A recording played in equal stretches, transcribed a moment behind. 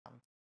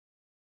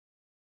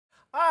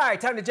All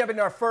right, time to jump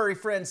into our furry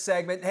friends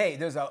segment. Hey,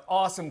 there's an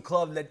awesome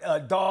club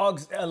that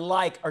dogs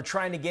alike are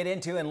trying to get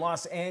into in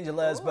Los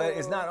Angeles, but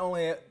it's not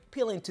only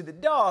appealing to the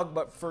dog,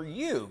 but for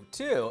you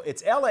too.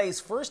 It's LA's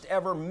first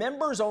ever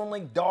members-only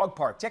dog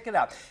park. Check it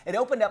out. It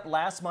opened up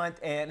last month,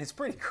 and it's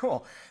pretty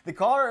cool. The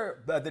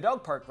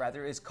dog park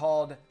rather is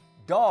called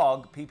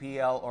Dog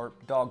PPL or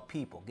Dog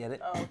People. Get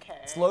it? Okay.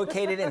 It's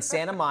located in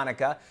Santa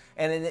Monica,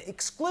 and an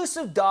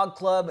exclusive dog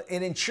club.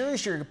 It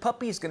ensures your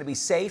puppy is going to be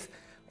safe.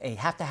 And you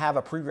have to have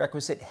a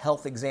prerequisite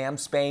health exam,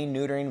 spaying,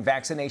 neutering,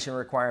 vaccination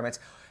requirements,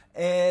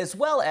 as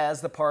well as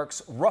the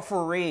park's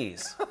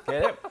referees.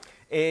 Get it?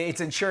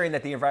 It's ensuring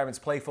that the environment's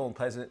playful and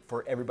pleasant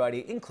for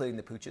everybody, including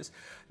the pooches.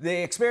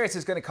 The experience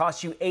is going to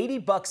cost you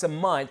 $80 a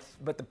month,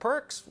 but the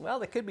perks, well,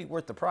 they could be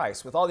worth the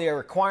price. With all the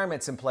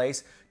requirements in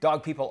place,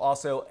 Dog People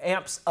also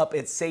amps up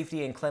its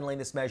safety and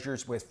cleanliness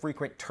measures with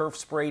frequent turf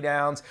spray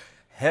downs,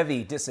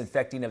 heavy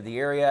disinfecting of the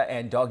area,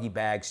 and doggy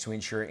bags to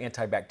ensure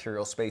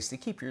antibacterial space to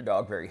keep your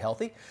dog very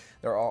healthy.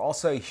 There are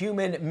also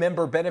human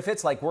member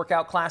benefits like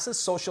workout classes,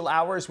 social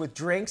hours with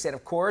drinks, and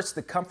of course,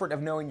 the comfort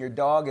of knowing your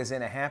dog is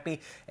in a happy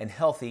and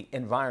healthy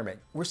environment.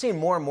 We're seeing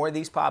more and more of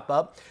these pop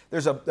up.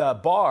 There's a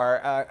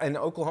bar in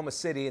Oklahoma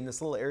City in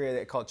this little area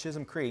they call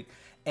Chisholm Creek,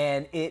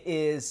 and it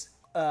is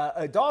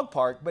a dog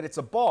park, but it's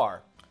a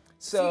bar.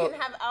 So you can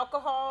have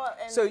alcohol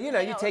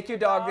and you take your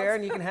dog there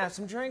and you can have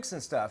some drinks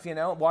and stuff,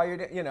 while you're,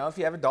 if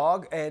you have a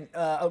dog, and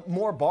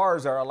more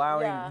bars are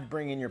allowing you to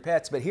bring in your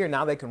pets, but here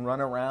now they can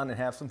run around and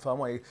have some fun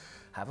while you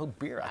have a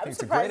beer. I think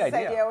it's a great idea.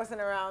 This idea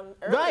wasn't around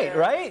earlier.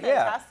 Right,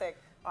 yeah. Fantastic.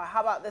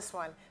 How about this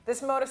one?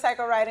 This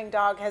motorcycle riding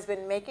dog has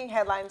been making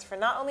headlines for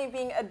not only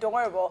being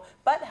adorable,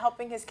 but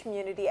helping his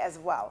community as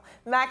well.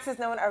 Max is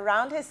known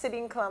around his city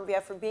in Colombia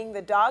for being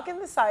the dog in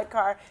the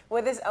sidecar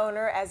with his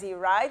owner as he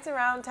rides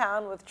around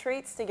town with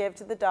treats to give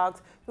to the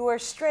dogs who are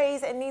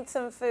strays and need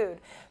some food.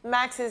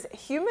 Max's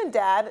human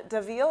dad,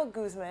 Davil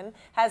Guzman,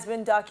 has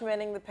been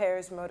documenting the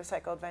pair's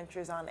motorcycle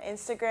adventures on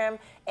Instagram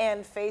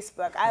and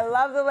Facebook. I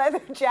love the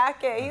leather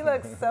jacket. He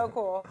looks so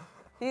cool.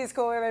 He's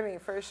cooler than me,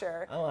 for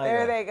sure.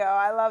 There they go.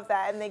 I love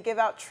that. And they give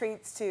out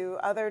treats to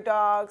other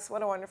dogs.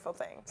 What a wonderful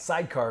thing.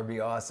 Sidecar would be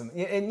awesome.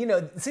 And,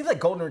 it seems like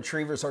golden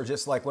retrievers are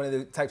just like one of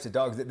the types of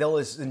dogs that they'll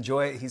just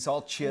enjoy it. He's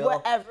all chill.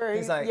 Whatever.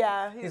 He's like,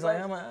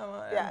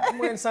 I'm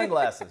wearing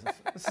sunglasses.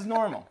 This is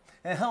normal.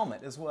 And a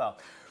helmet as well.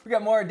 We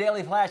got more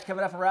Daily Flash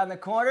coming up around the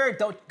corner.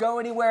 Don't go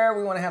anywhere.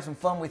 We want to have some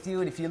fun with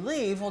you. And if you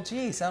leave, well,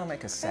 geez, that'll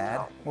make us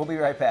sad. We'll be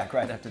right back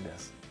right after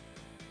this.